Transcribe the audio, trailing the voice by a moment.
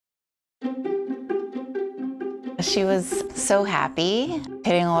She was so happy,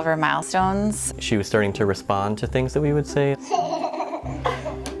 hitting all of her milestones. She was starting to respond to things that we would say.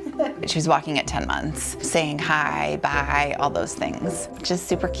 She was walking at 10 months, saying hi, bye, all those things, which is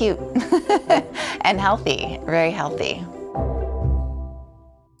super cute and healthy, very healthy.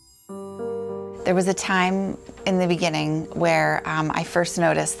 There was a time in the beginning where I first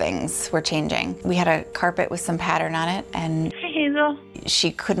noticed things were changing. We had a carpet with some pattern on it, and Hi, Hazel.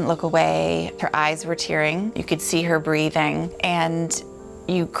 she couldn't look away. Her eyes were tearing. You could see her breathing, and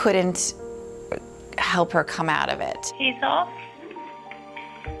you couldn't help her come out of it. Hazel?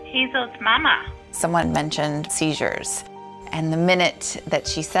 Hazel's mama. Someone mentioned seizures, and the minute that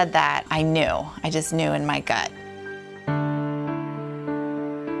she said that, I knew. I just knew in my gut.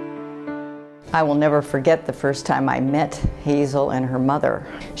 I will never forget the first time I met Hazel and her mother.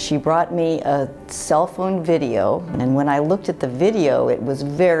 She brought me a cell phone video, and when I looked at the video, it was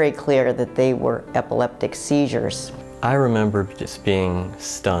very clear that they were epileptic seizures. I remember just being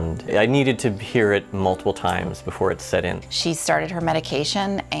stunned. I needed to hear it multiple times before it set in. She started her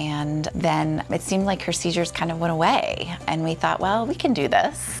medication, and then it seemed like her seizures kind of went away. And we thought, well, we can do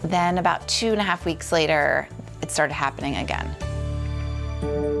this. Then about 2.5 weeks later, it started happening again.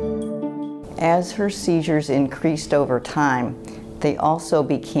 As her seizures increased over time, they also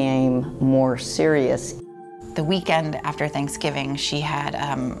became more serious. The weekend after Thanksgiving, she had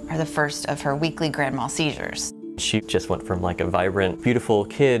the first of her weekly grand mal seizures. She just went from like a vibrant, beautiful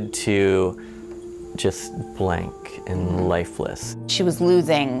kid to just blank and lifeless. She was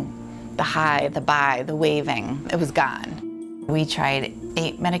losing the hi, the bye, the waving. It was gone. We tried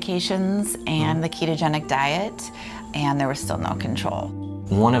 8 medications and the ketogenic diet, and there was still no control.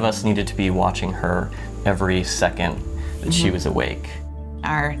 One of us needed to be watching her every second that she was awake.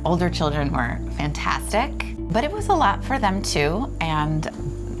 Our older children were fantastic, but it was a lot for them too, and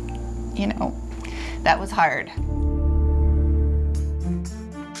you know, that was hard.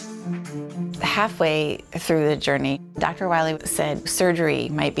 Halfway through the journey, Dr. Wiley said surgery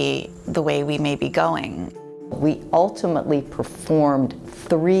might be the way we may be going. We ultimately performed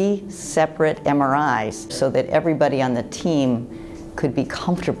 3 separate MRIs so that everybody on the team could be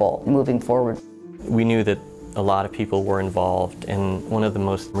comfortable moving forward. We knew that a lot of people were involved, and one of the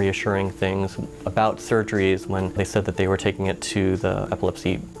most reassuring things about surgery is when they said that they were taking it to the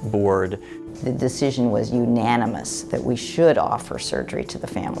epilepsy board. The decision was unanimous that we should offer surgery to the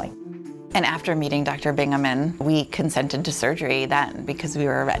family. And after meeting Dr. Bingaman, we consented to surgery then because we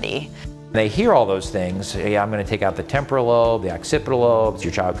were ready. They hear all those things. Hey, I'm going to take out the temporal lobe, the occipital lobes,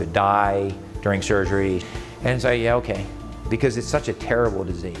 your child could die during surgery. And so, yeah, okay. Because it's such a terrible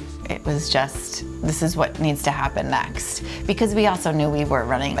disease. It was just, this is what needs to happen next. Because we also knew we were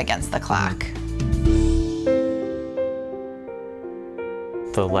running against the clock.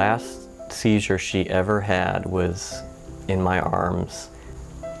 The last seizure she ever had was in my arms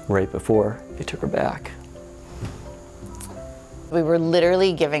right before they took her back. We were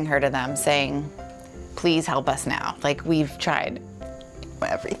literally giving her to them saying, please help us now. Like, we've tried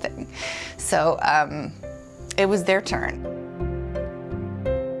everything. So it was their turn.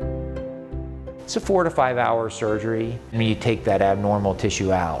 It's a 4 to 5 hour surgery, and you take that abnormal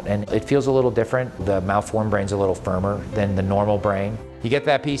tissue out, and it feels a little different. The malformed brain's a little firmer than the normal brain. You get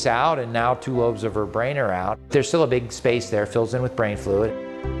that piece out, and now 2 lobes of her brain are out. There's still a big space there, fills in with brain fluid.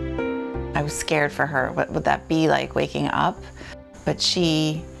 I was scared for her. What would that be like waking up? But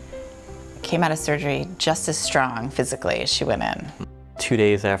she came out of surgery just as strong physically as she went in. 2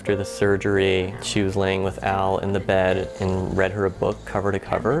 days after the surgery, she was laying with Al in the bed and read her a book cover to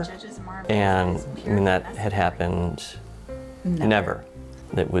cover. And I mean, that had happened never.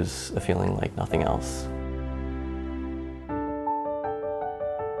 It was a feeling like nothing else.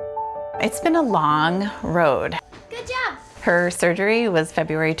 It's been a long road. Good job. Her surgery was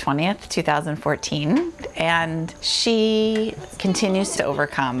February 20th, 2014, and she continues to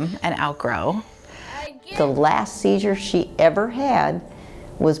overcome and outgrow. The last seizure she ever had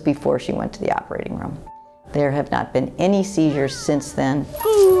was before she went to the operating room. There have not been any seizures since then.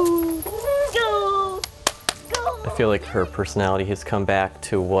 I feel like her personality has come back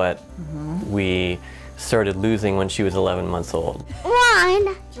to what we started losing when she was 11 months old.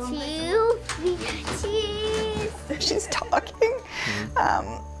 1, 2, 3, cheese. She's talking.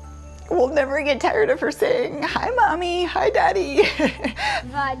 We'll never get tired of her saying, hi, Mommy, hi, Daddy.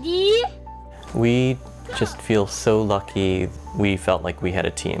 Buddy. We just feel so lucky. We felt like we had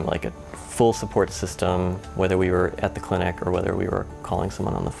a team, like a full support system, whether we were at the clinic or whether we were calling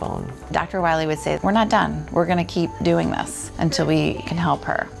someone on the phone. Dr. Wiley would say, we're not done. We're gonna keep doing this until we can help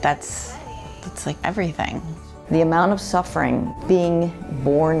her. That's like everything. The amount of suffering being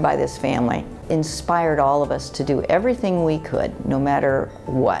borne by this family inspired all of us to do everything we could, no matter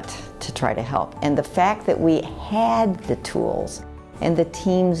what, to try to help. And the fact that we had the tools and the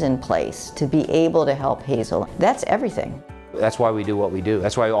teams in place to be able to help Hazel, that's everything. That's why we do what we do.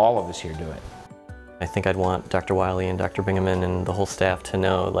 That's why all of us here do it. I think I'd want Dr. Wiley and Dr. Bingaman and the whole staff to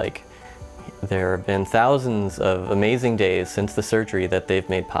know, like, there have been thousands of amazing days since the surgery that they've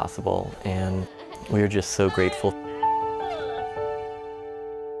made possible, and we are just so grateful.